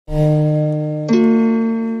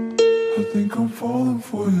falling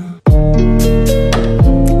for you.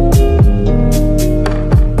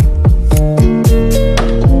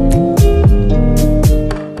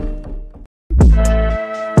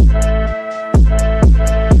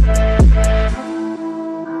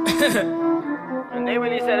 And they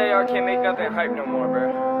really said AR can't make nothing hype no more,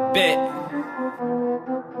 bro. Bet.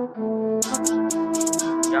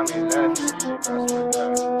 Got me laughing, shit, bro. I swear to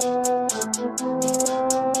God.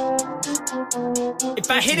 If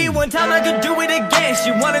I hit it one time, I could do it again.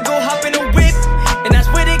 She wanna go hop in a whip, and I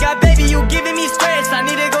swear to God, baby, you giving me stress. I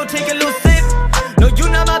need to go take a little sip. No, you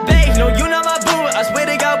not my babe, no, you not my boo. I swear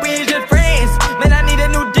to God, we just friends. Man, I need a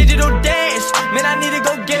new digital dash. Man, I need to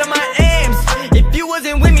go get on my amps. If you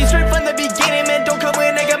wasn't with me straight from the beginning, man, don't come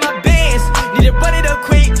when I got my bands. Need to run it up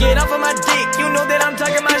quick, get off of my dick. You know that I'm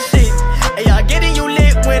talking my shit. Hey, y'all getting you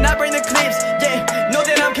lit when I bring the clips. Yeah, know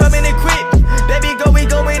that I'm coming equipped. Baby, we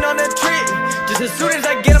going on a trip. Just as soon as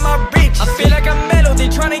I get on my bitch, I feel like I'm metal, they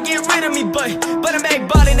tryna get rid of me, but I'm back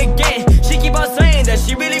ballin' again. She keep on saying that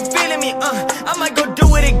she really feeling me, I might go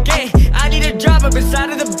do it again. I need to drive up inside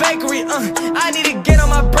of the bakery, I need to get on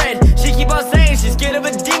my bread. She keep on saying she's scared of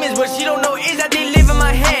her demons, what she don't know is that they live in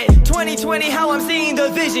my head. 2020, how I'm seeing the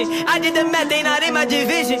vision. I did the math, they not in my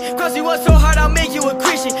division. Cross you up so hard, I'll make you a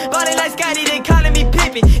Christian. Body like Scotty, they calling me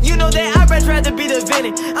Pippin. You know that I'd rather be the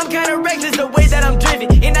villain. I'm kinda reckless the way that I'm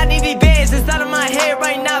driven, and I need these bands inside of my head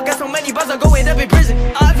right now. Got so many bars, I'm going up in prison.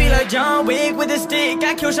 I feel like John Wick with a stick.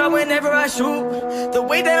 I kill shot whenever I shoot. The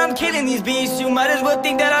way that I'm killing these beats, you might as well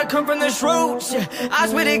think that I come from the shrooms. I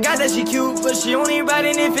swear to God that she cute, but she only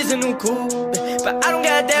riding if it's a new coupe. But I don't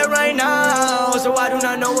got that right now, so I do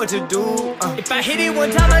not know what to do. If I hit it one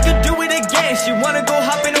time, I could do it again. She wanna go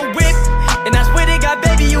hop in a whip, and I swear to God,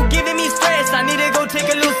 baby, you giving me stress. I need to go take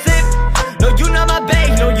a little sip. No, you not my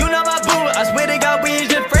babe, no, you not my boo. I swear to God, we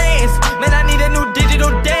just friends. Man, I need a new digital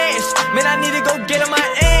dash. Man, I need to go get on my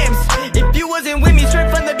amps. If you wasn't with me straight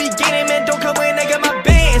from the beginning, man, don't come when I got my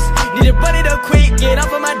bands. Need to run it up quick, get off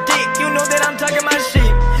of my dick. You know that I'm talking my shit.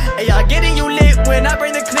 Hey, y'all getting you lit when I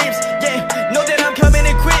bring the clips. Yeah, know that I'm coming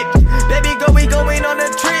equipped. Baby, we going on a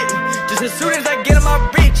trip. Just as soon as I get on my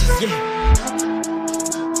bitches, yeah.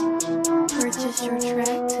 Purchase your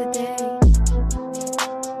track today.